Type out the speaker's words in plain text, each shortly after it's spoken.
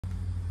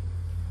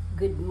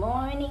Good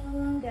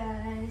morning,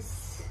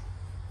 guys.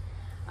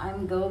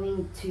 I'm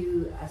going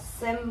to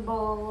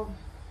assemble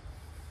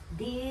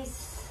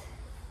this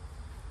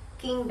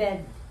king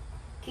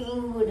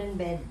wooden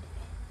bed.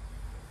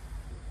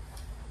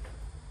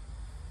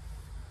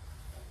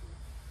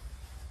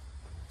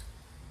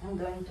 I'm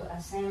going to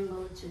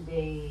assemble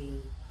today.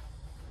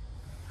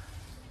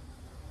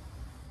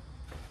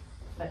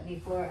 But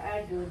before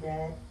I do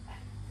that,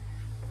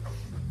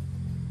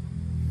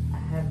 I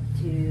have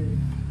to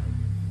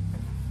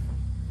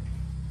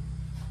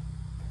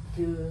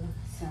do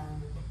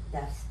some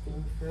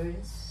dusting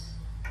first.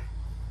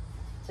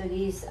 So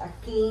this is a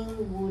king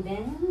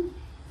wooden.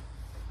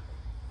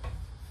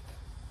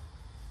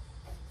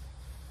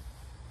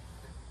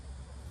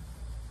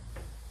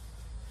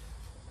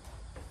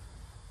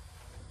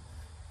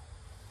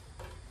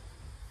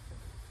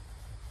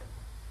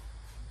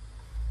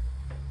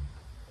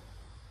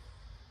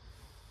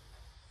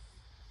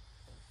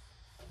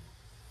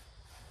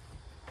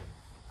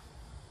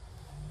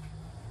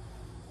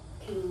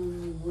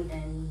 King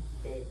wooden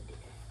bed.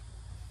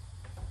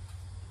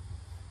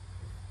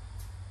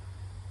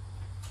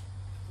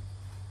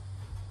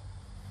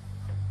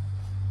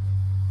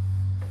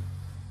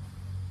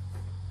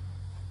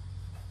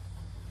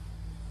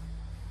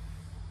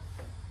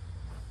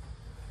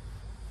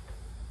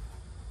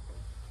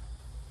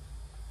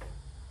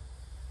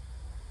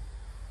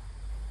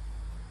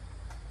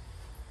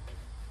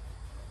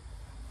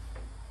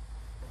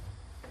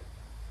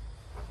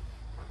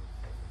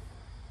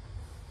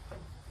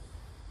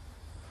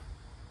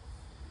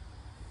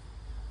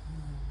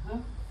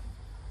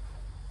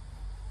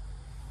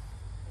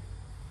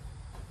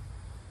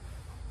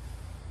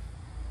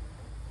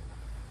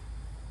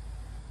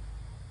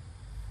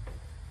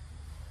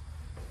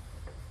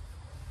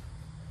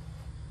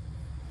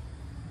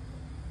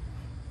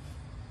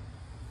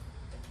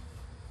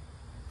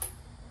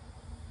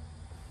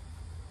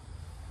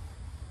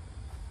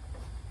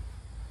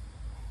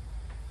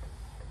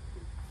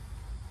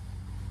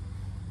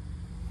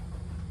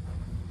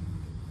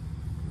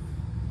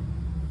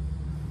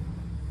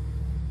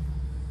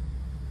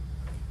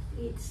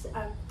 It's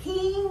a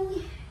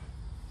king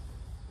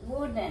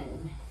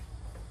wooden.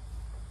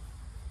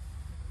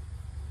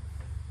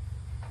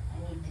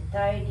 I need to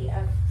tidy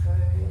up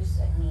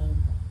first. I need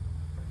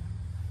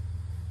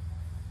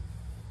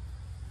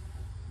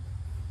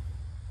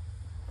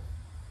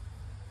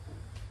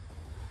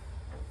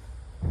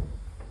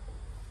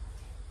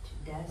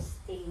to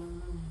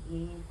dusting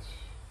it.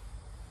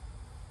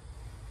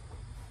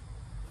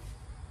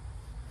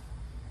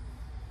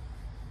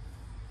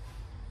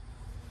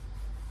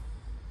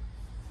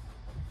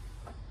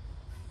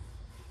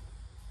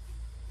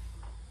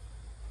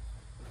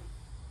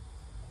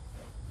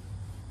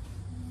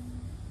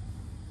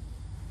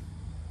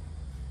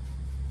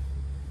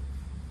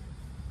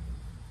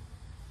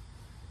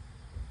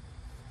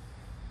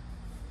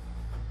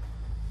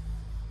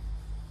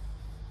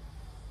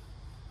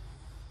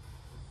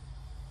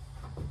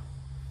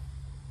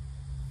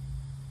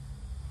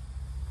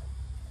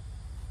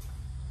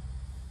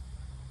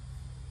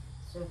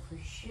 So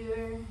for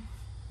sure,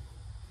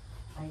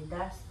 I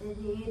dusted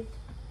it.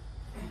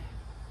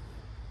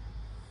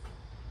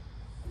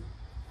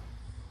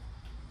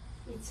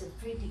 It's a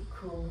pretty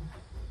cool,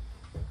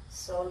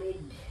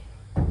 solid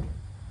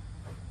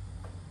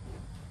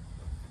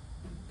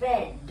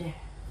bed.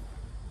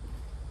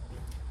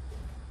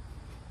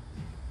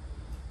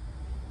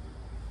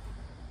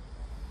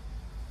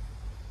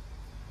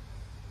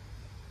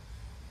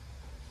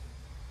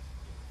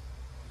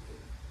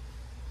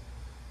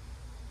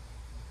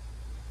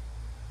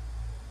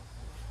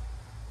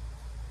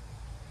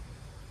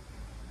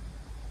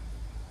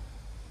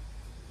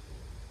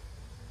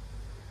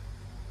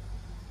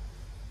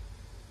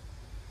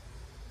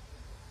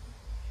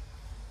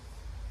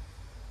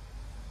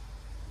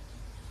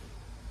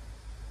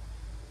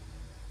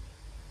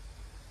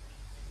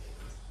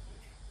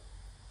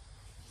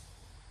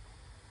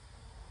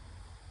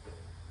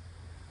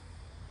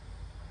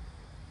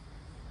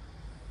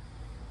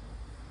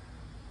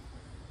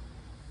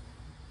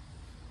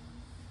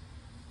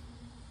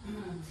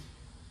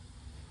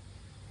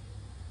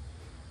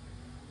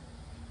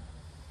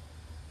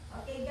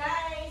 Okay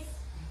guys,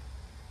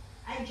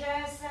 I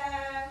just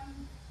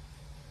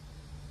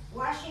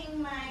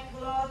washing my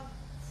cloth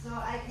so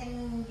I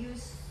can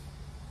use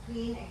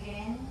clean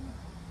again.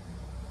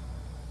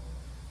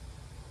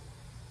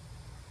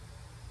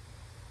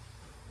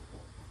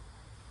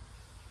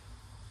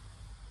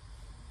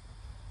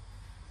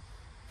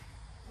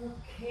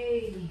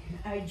 Okay,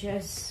 I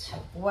just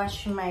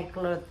wash my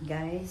cloth,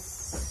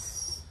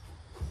 guys.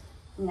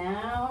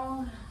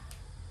 Now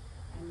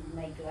I need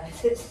my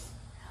glasses.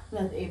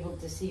 Not able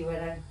to see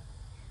what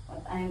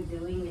I'm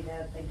doing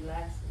without the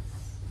glasses.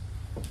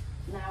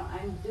 Now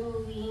I'm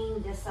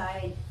doing the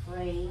side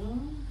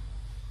frame.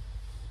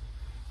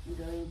 I'm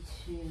going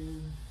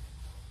to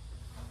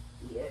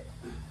here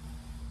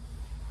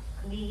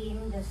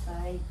clean the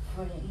side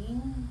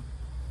frame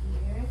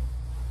here,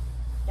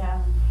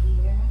 down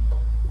here,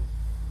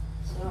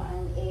 so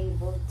I'm able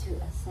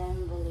to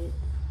assemble it.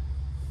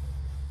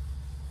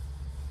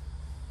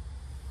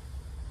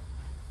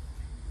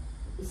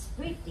 It's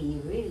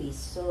pretty, really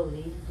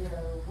solid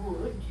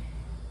wood.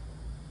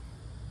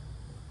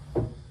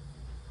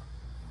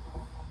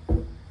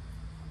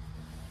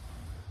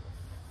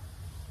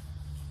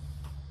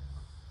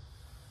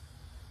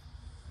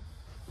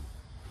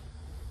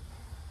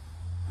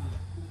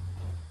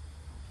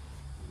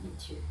 Need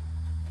to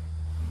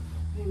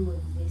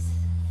remove this.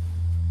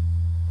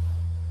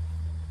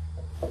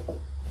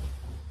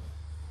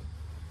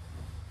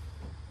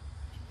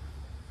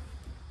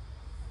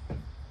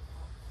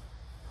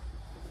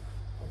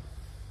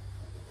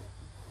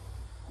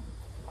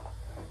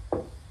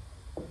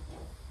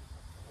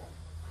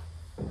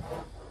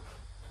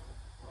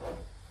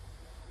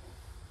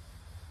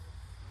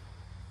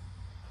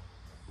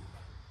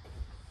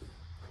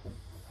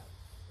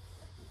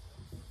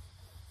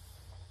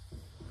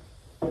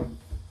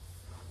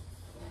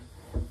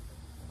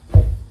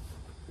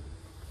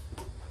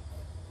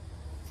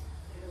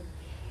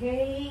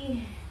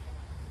 Okay,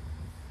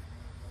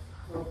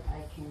 hope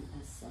I can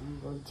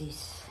assemble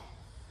this.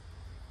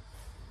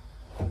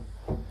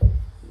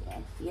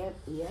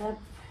 Yep.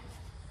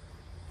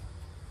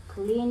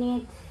 Clean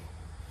it,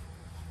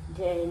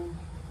 then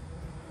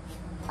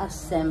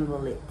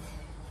assemble it.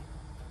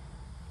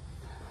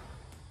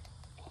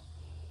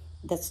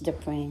 That's the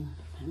frame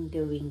I'm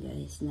doing,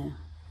 guys, now.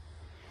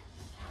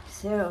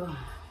 So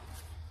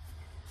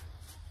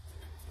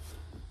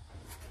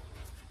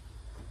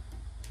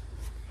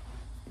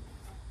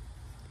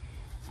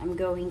I'm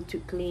going to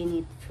clean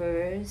it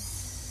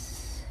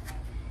first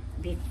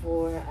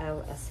before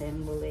I'll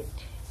assemble it.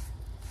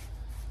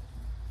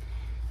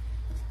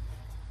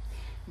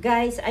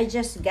 Guys, I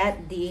just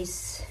got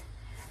this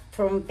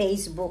from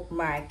Facebook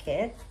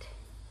Market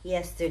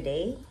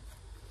yesterday.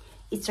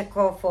 It's a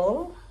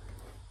couple.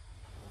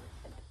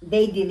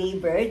 They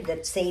delivered,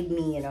 that saved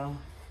me,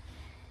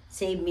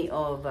 saved me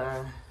of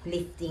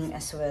lifting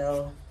as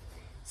well.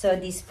 So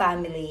this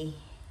family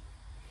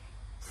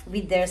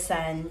with their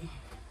son,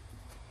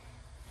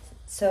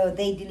 so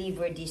they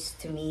delivered this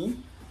to me.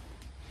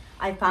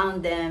 I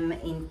found them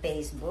in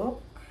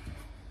Facebook,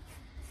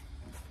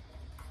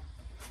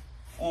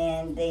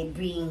 and they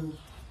bring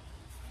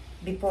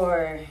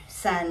before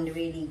sun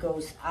really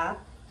goes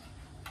up.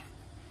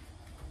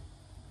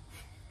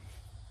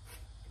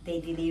 They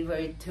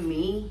delivered to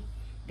me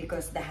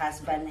because the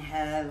husband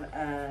have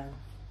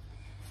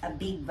a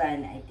big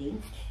van, I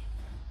think.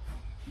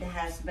 The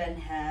husband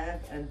have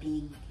a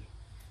big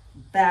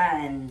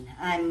van.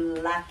 I'm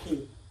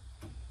lucky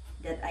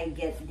that I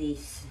get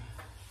this.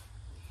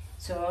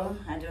 So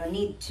I don't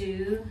need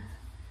to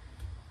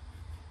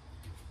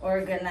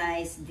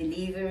organize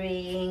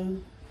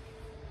delivering.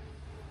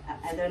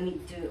 I don't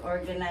need to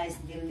organize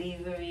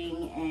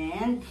delivering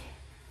and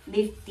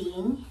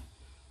lifting,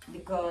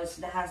 because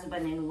the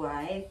husband and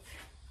wife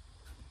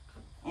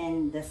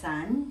and the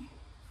son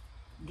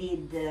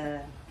did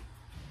the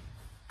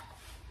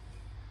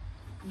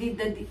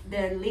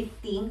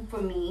lifting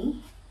for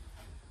me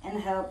and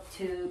help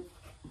to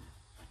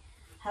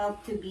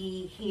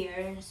be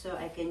here, so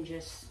I can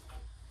just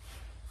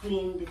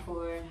clean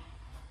before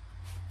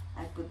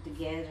I put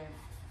together.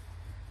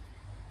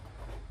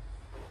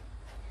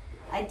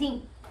 I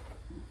think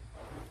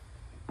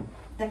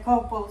the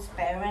couple's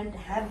parents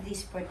have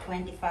this for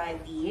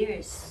 25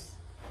 years.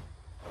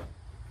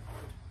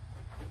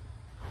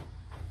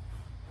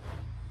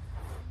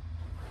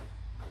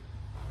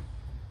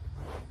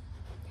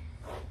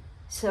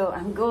 So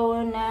I'm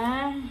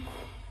gonna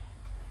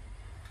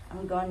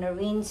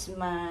rinse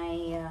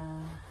my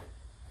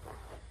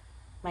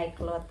my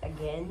cloth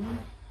again.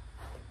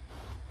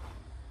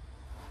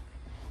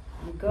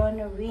 I'm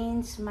gonna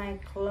rinse my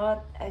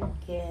cloth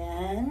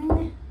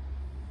again,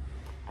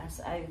 as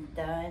I've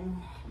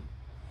done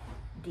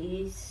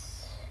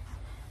this.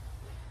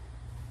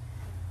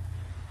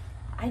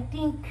 I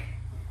think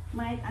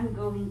I'm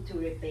going to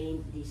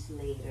repaint this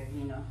later,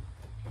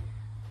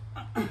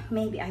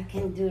 Maybe I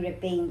can do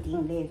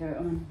repainting later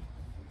on.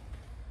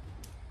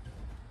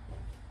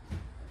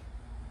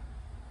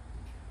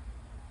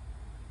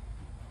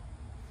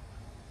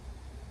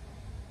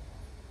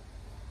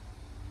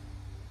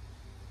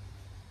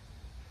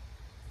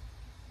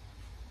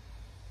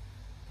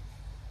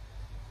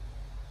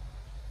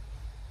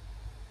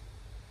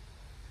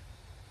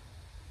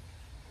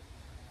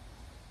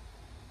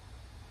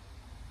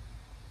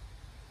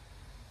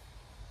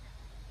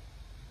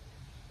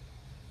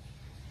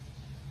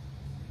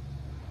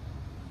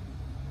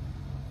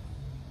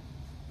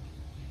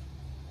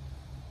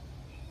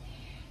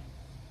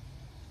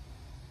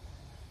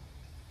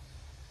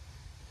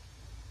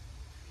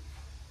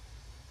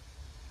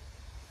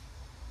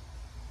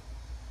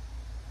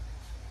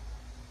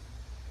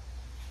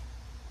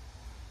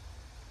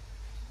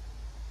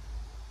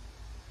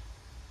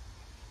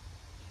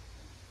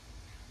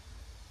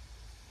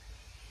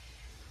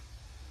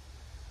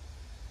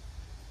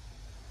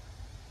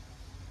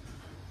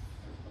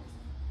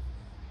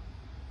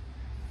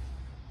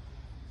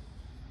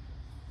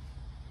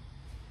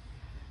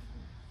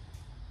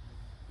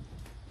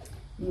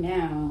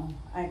 Now,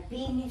 I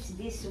finish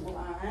this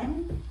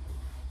one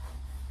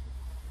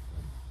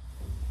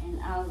and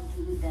I'll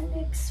do the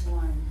next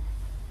one.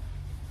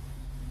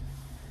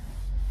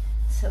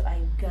 So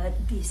I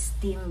got this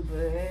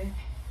timber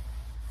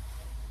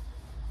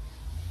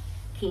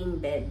king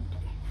bed.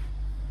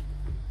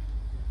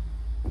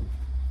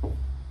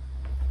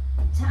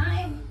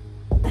 Time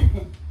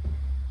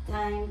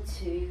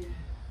to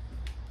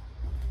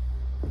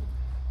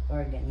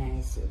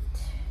organize it.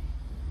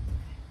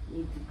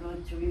 Need to go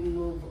to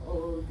remove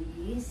all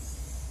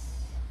these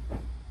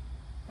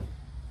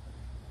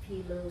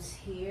pillows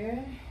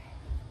here.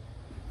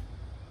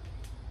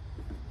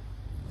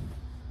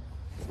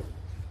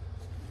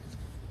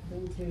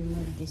 Going to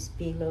remove these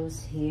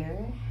pillows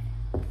here.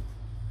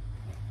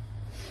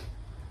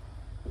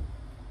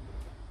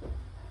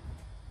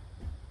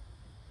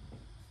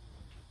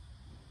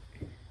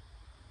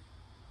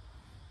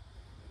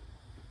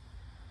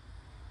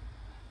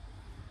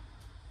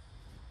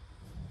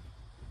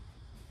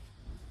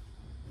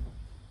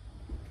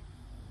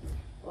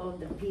 All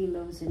the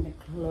pillows and the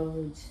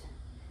clothes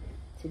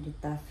to the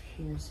top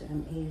here, so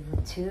I'm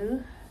able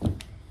to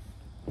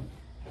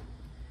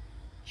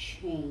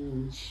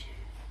change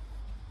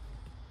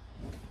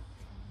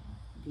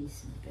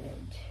this bed.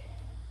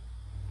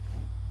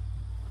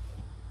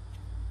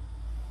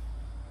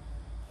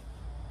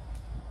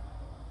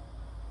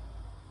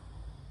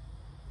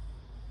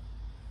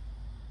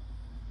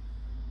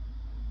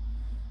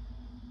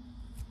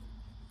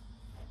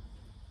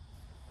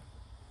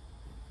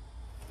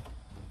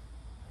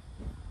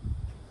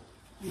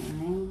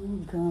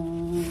 I'm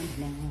gonna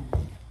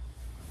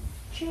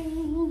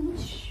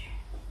change.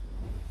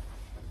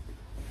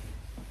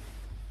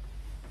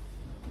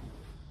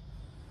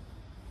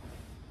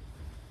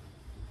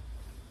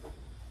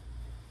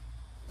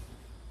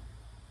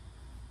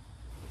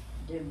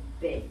 The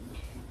bed.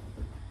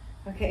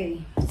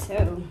 Okay,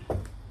 so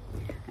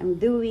I'm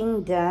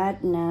doing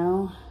that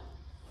now.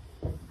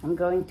 I'm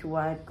going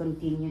to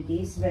continue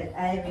this, but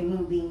I'm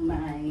removing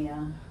my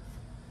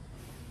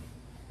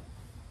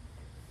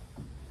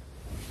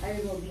I'm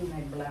removing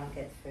my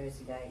blanket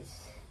first,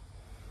 guys.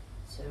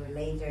 So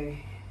later,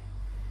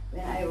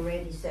 when I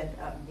already set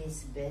up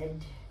this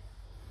bed,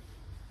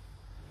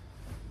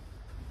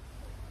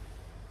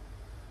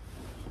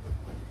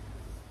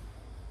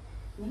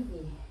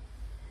 maybe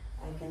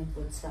I can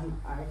put some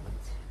art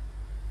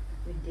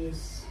with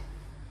this.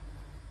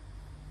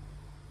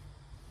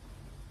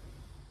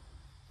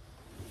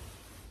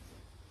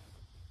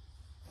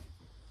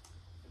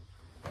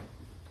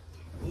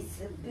 It's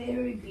a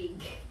very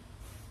big,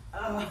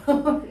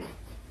 oh,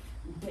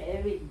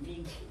 very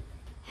big,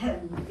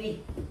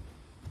 heavy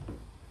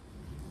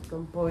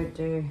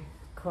comforter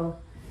or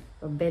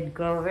bed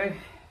cover.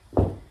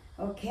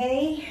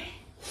 Okay,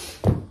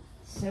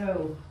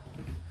 so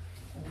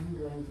what I'm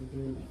going to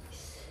do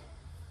next.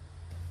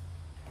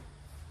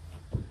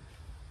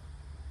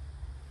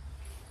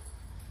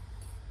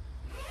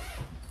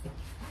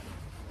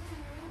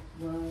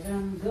 What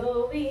I'm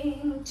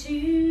going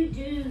to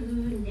do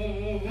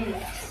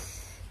next,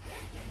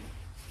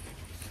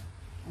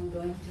 I'm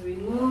going to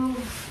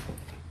remove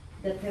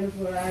the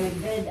temporary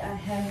bed I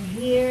have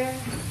here.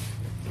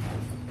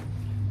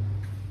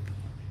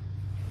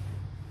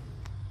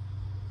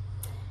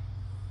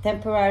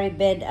 Temporary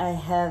bed I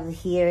have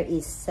here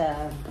is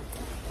a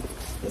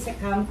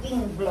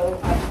camping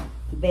blow-up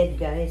bed,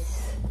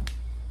 guys.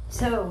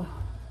 So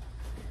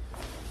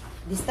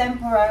this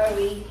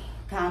temporary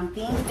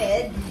camping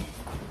bed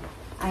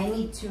I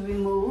need to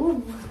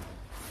remove.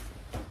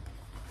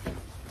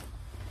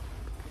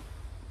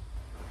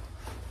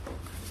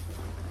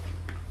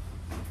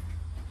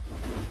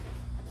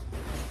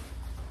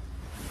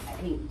 I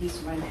think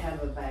this one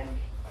have a bag.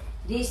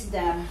 This is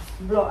the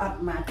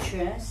blow-up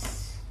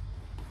mattress.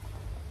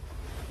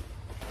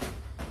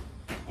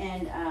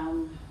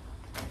 And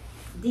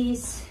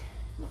this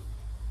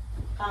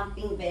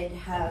camping bed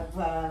have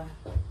a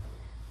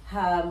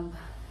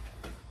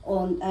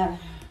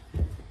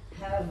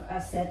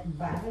set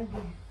bag.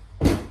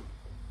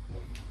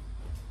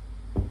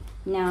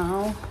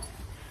 Now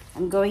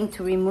I'm going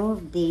to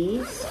remove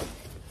this,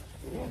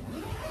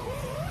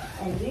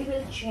 and we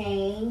will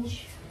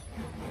change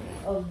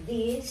of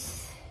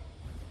this.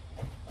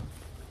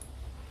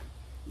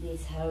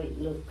 This is how it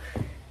look.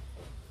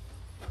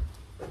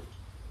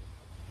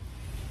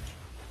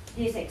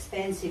 This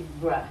expensive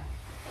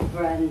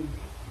brand,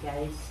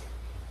 guys,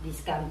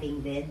 this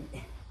camping bed.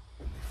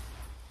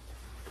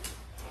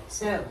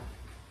 So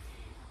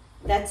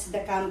that's the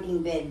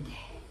camping bed.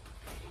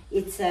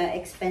 It's an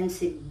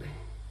expensive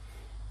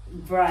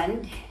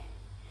brand,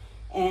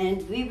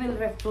 and we will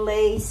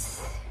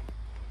replace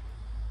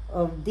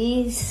of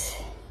this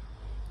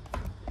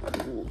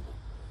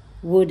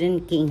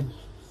wooden king.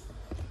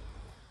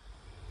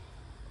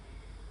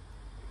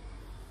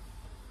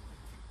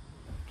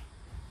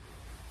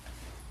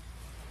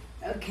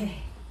 Okay,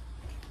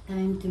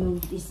 time to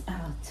move this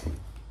out.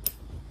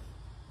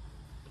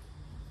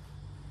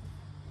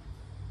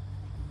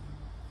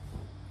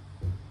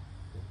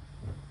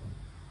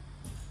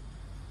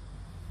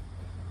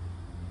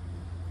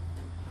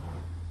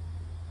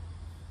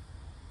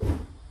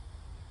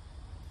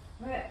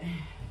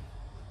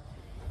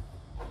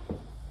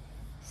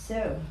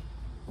 So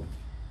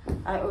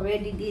I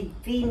already did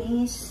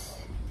finish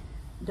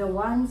the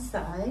one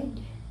side.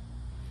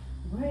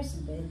 Where's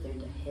better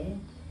the head?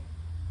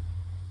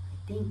 I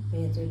think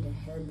better the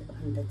head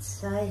on that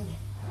side.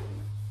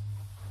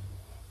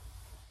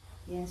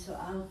 Yeah, so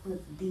I'll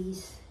put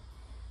these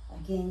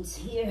against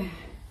here.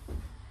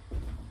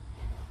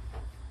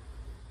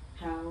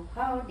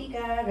 Howdy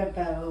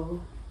Carabao.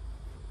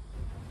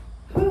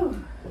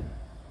 Whew.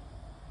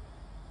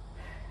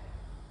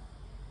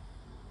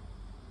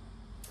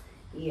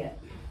 Yeah.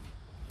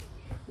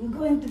 I'm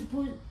going to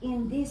put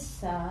in this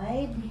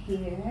side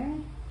here.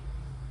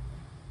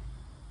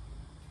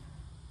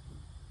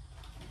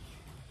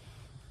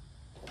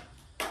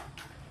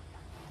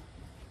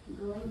 I'm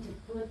going to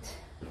put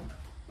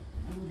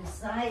on the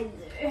side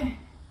there.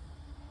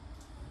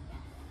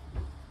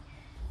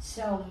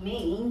 So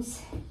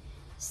means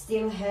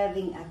still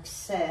having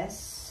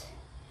access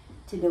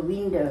to the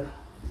window.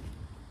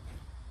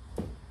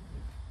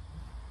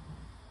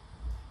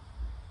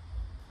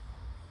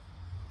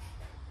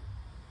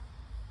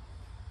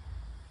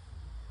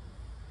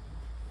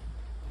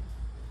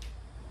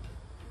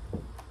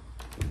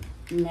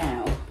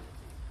 Now,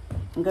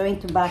 I'm going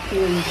to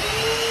vacuum before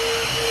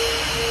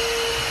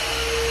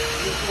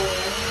I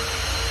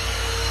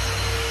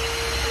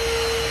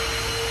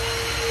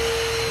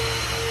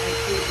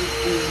put it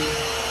in.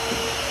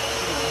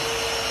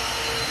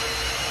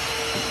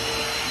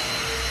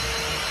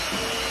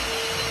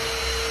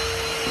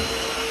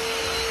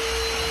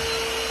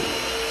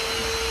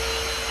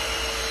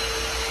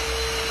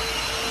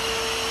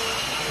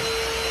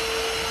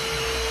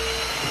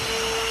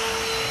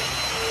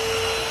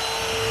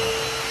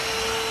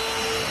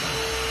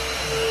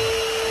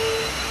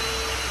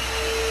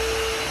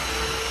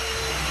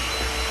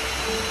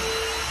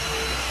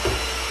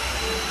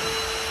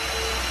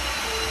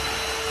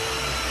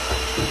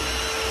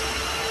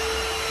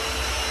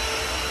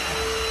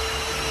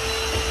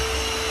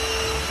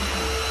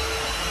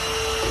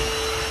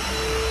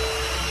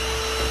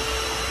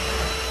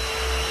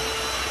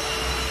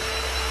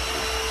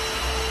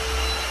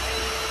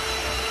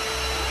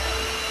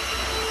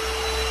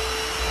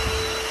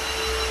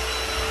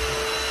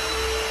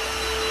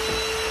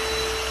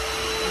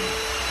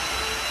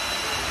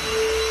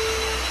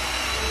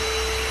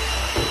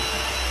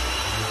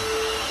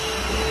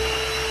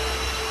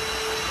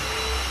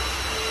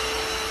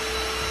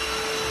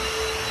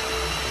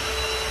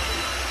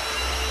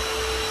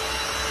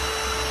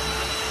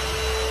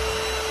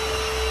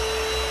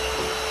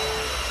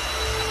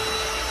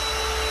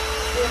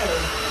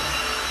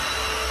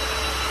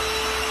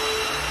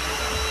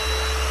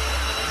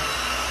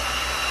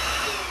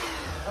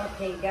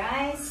 Okay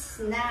guys,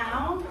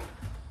 now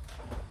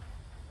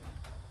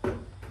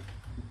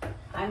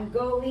I'm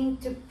going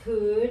to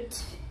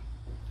put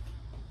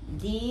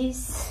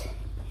this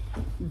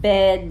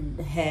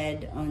bed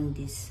head on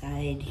this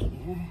side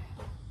here.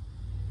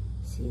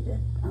 See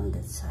that on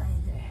that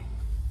side there.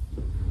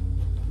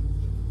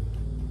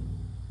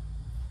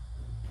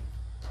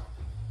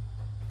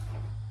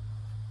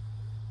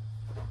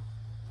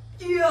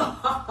 Yeah.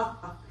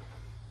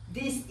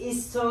 This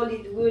is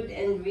solid wood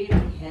and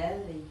really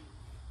heavy.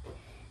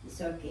 It's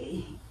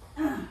okay.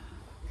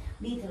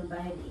 Little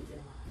by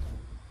little.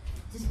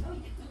 Just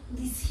going to put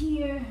this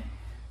here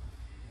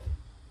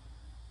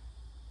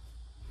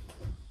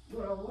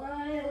for a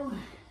while.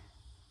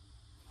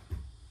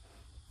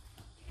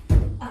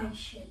 I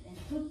should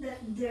put that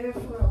there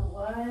for a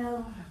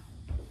while.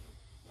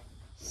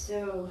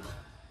 So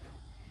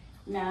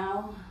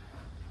now,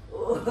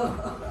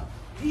 oh,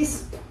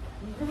 this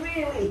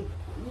really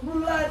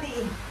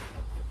bloody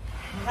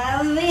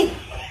heavy.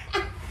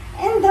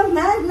 And the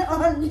man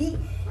only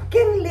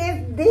can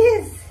lift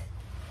this.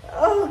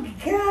 Oh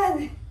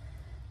God.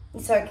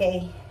 It's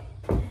okay.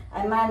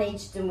 I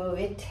managed to move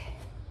it.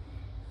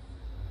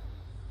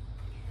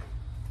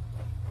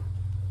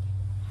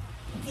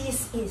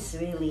 This is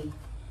really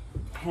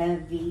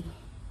heavy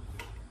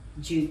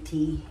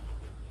duty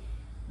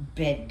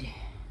bed.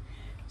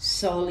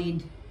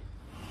 Solid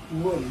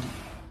wood.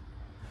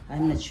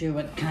 I'm not sure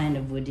what kind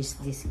of wood is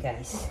this,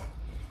 guys.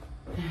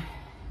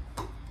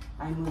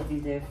 I move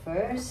it there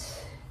first.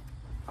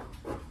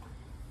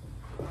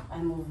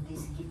 I move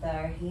this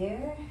guitar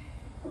here.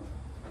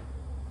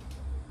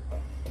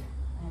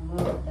 I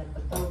move the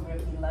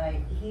photography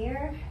light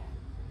here.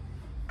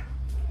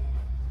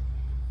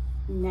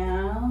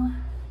 Now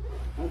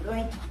I'm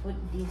going to put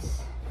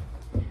this,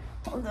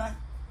 hold on,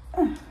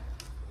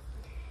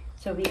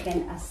 so we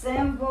can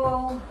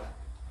assemble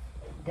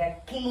the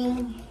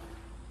king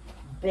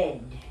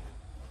bed.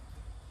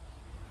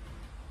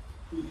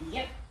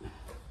 Yep.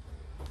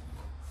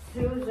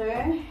 Through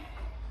there.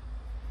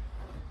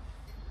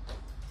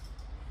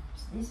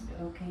 Is this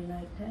okay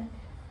like that?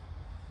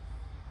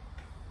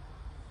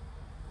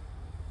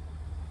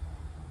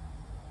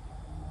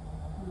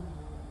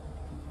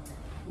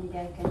 Maybe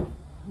I can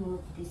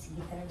move this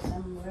guitar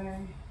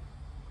somewhere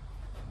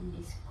in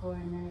this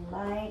corner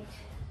light.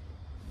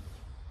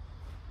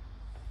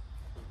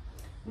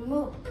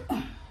 remove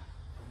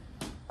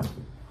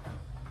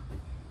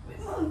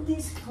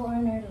this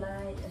corner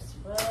light as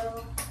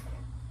well.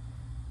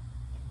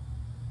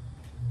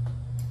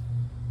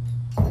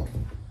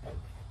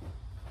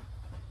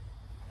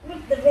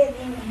 Put the bed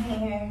in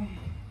here.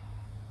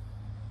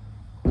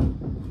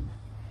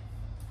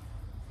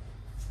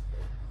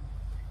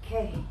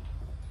 Okay,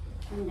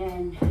 and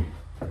then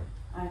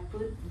I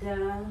put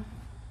the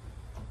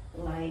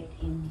light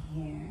in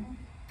here.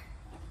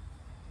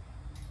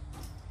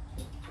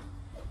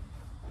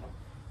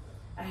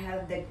 I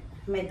have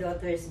my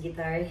daughter's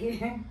guitar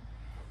here.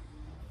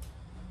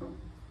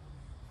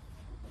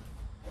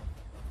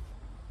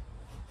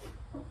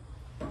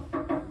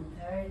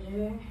 Guitar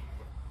there.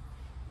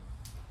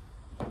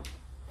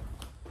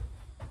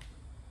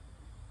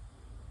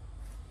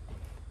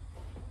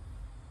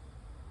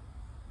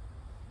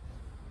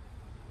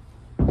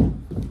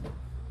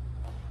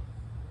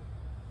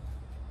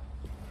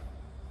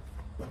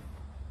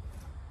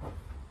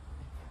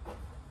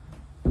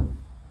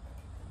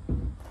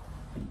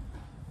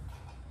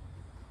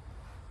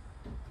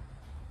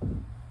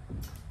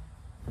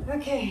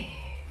 Okay,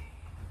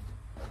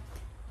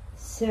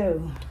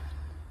 so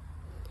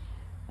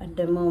at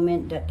the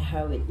moment that's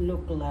how it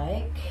look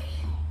like,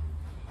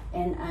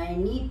 and I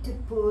need to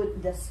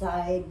put the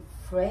side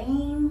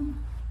frame,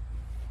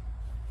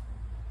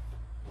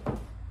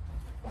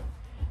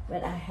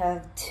 but I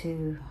have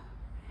to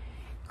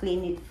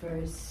clean it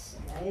first,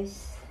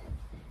 guys.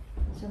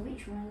 So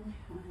which one?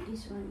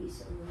 This one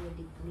is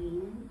already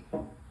cleaned,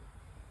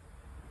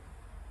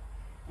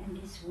 and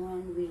this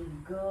one will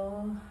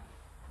go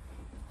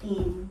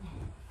in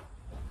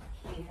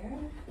here.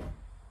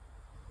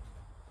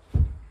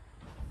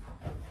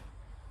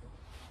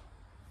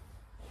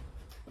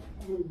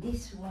 And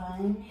this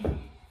one,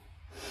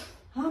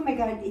 oh my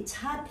god, it's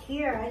hot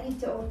here. I need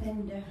to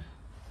open the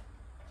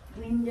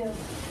window.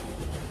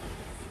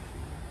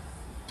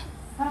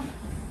 Hot.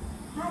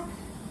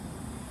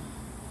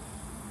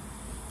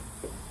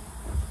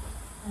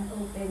 I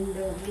open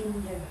the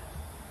window.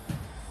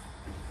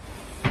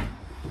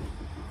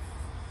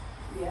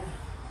 Yeah.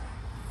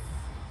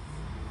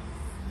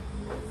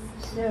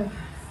 So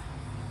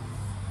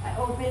I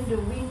open the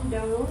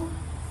window.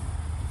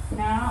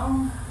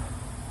 Now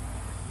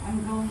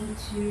I'm going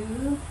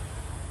to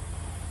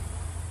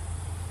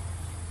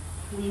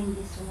clean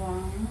this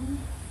one.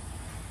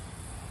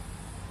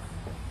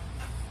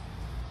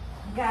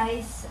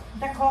 Guys,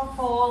 the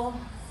couple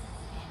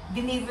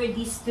delivered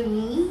this to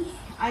me.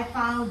 I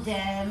found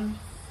them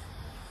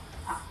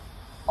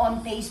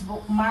on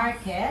Facebook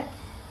Market.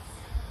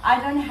 I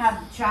don't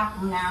have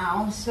truck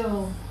now,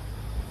 so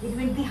it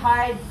will be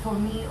hard for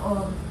me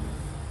of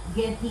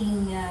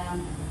getting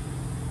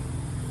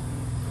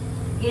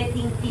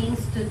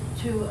things to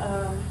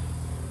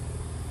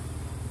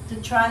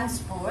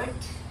transport,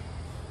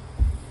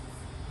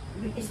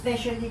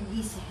 especially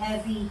these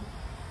heavy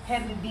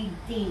big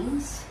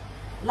things.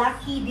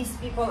 Lucky these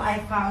people I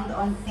found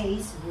on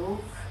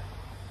Facebook,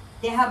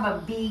 they have a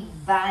big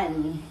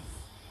van,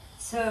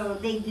 so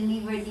they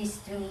delivered this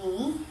to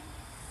me.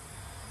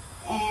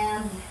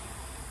 And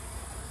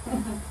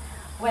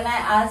when I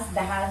asked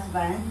the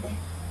husband,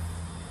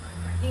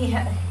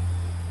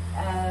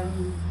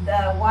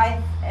 the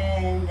wife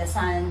and the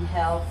son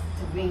helped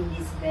to bring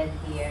this bed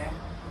here,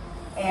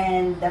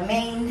 and the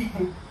main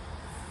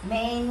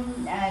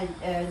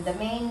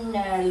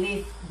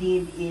lift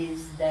did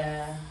is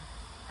the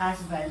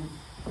husband.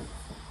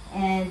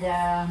 And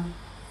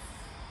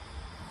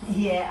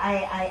yeah,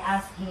 I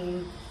asked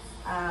him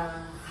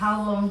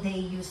how long they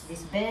use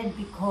this bed,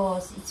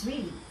 because it's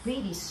really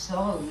pretty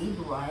solid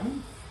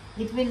one.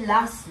 It will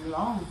last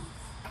long.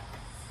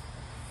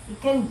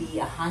 It can be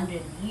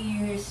 100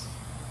 years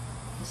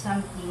or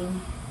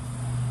something.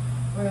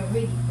 We're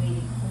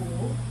really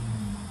cool.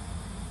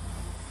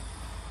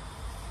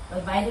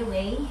 But by the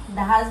way,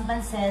 the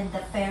husband said the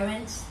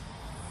parents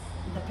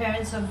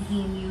of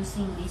him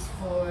using this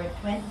for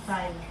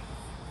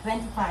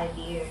 25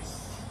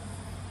 years.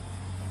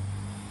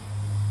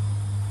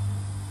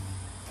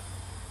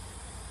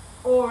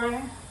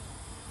 Or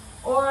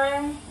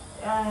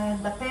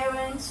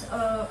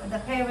the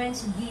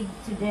parents give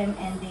to them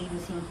and they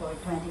use him for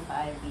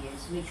 25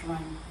 years. Which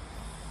one?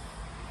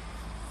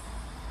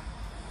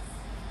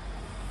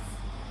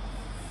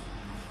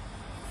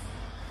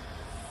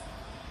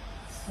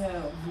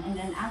 So, and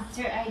then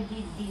after I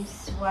did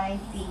this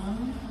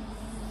wiping,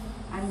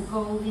 I'm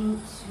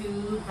going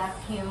to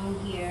vacuum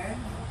here.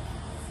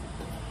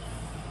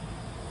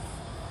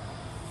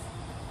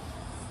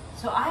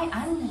 So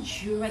I'm not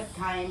sure what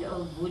kind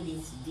of wood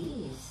is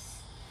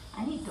this.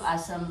 I need to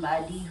ask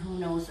somebody who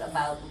knows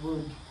about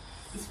wood.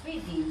 It's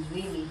pretty,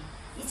 really.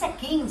 It's a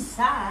king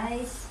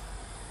size.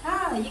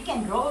 Ah, you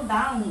can roll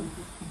down.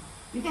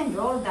 You can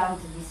roll down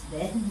to this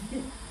bed.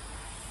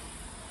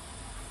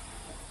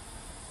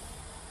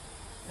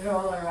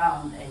 Roll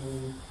around, I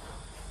mean.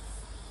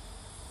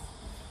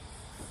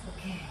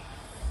 Okay.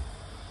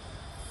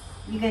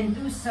 You can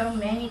do so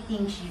many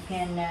things. You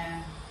can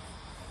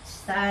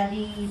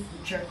study,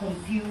 put your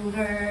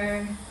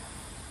computer,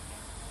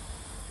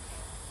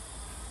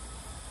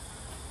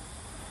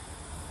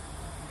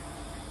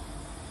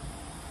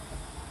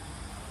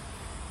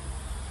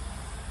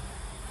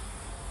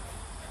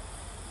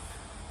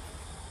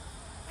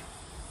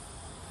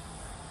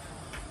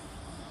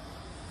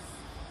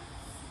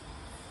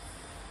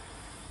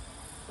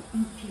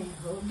 Okay,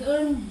 hold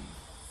on.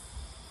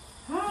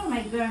 Oh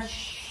my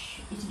gosh,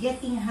 it's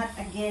getting hot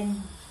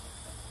again.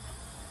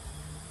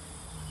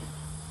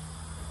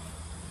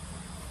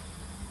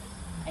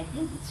 I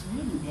think it's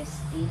really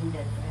destined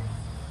that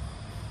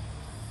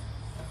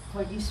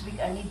for this week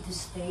I need to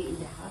stay in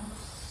the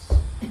house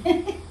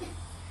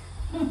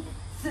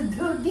to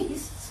do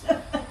this.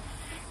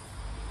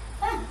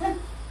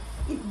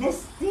 It's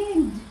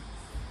destined.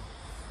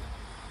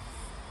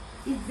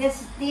 It's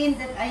destined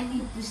that I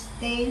need to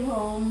stay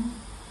home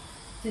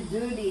to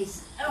do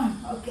this.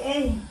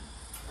 Okay,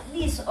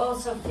 this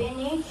also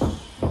finished,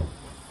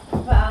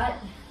 but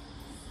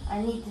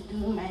I need to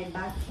do my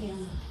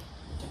vacuum.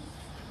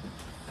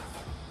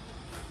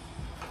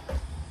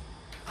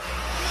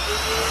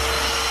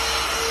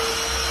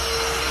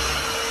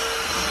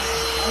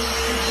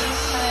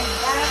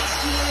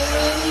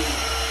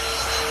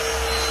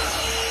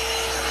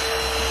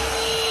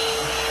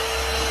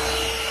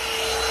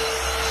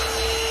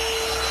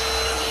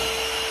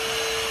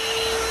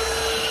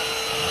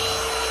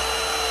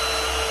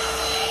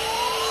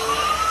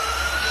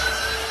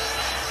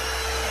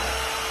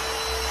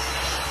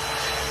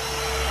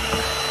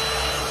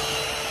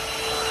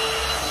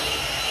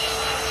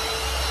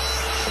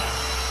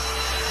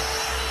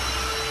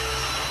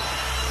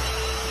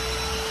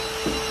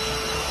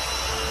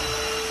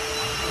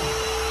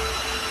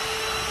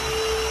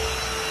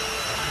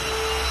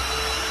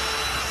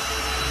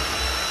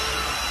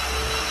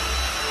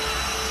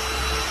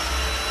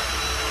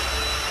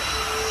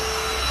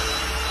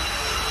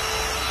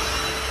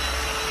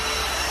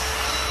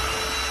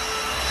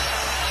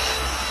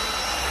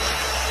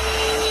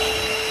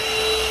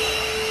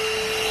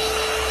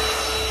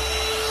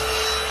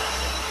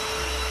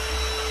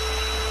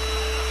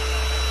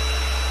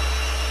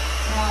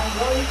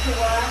 Going to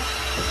wash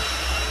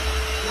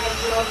my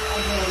clothes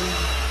again.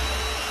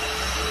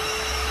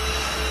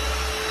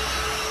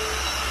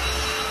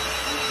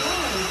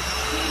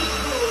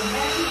 Oh,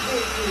 very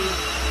dirty.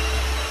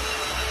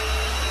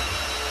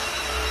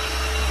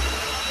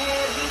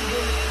 Very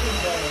dirty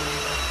then.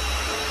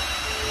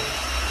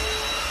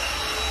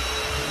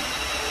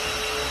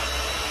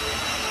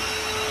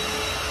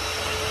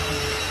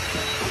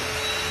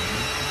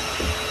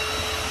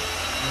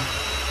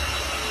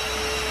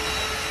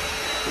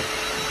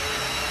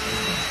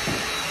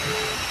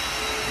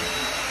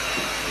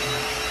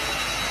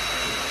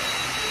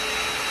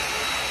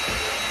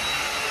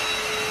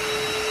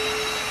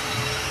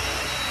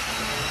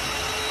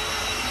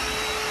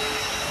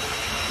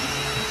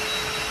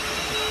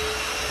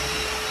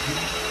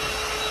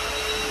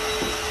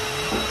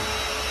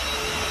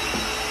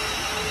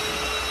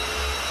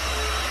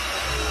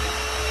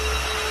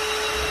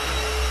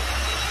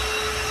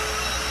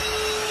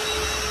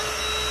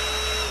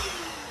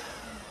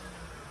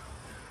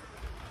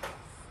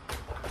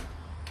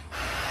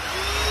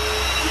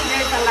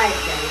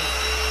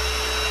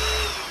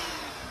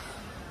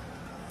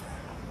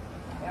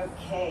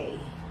 Okay,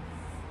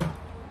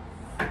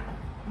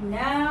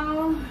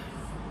 now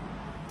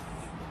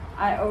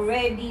I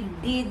already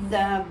did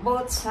the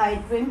both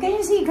side trim. Can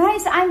you see,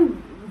 guys?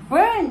 I'm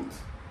burnt.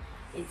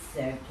 It's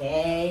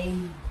okay.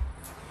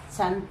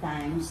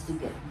 Sometimes to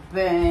get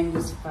burned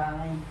is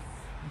fine.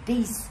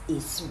 This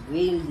is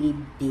really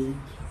big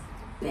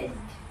bed.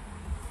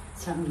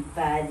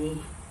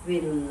 Somebody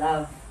will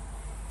love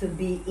to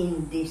be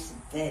in this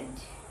bed.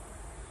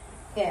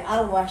 Okay,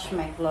 I'll wash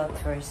my clothes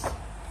first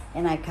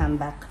and I come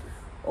back.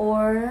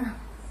 Or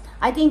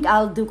I think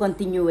I'll do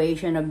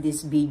continuation of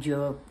this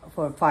video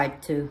for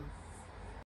part 2.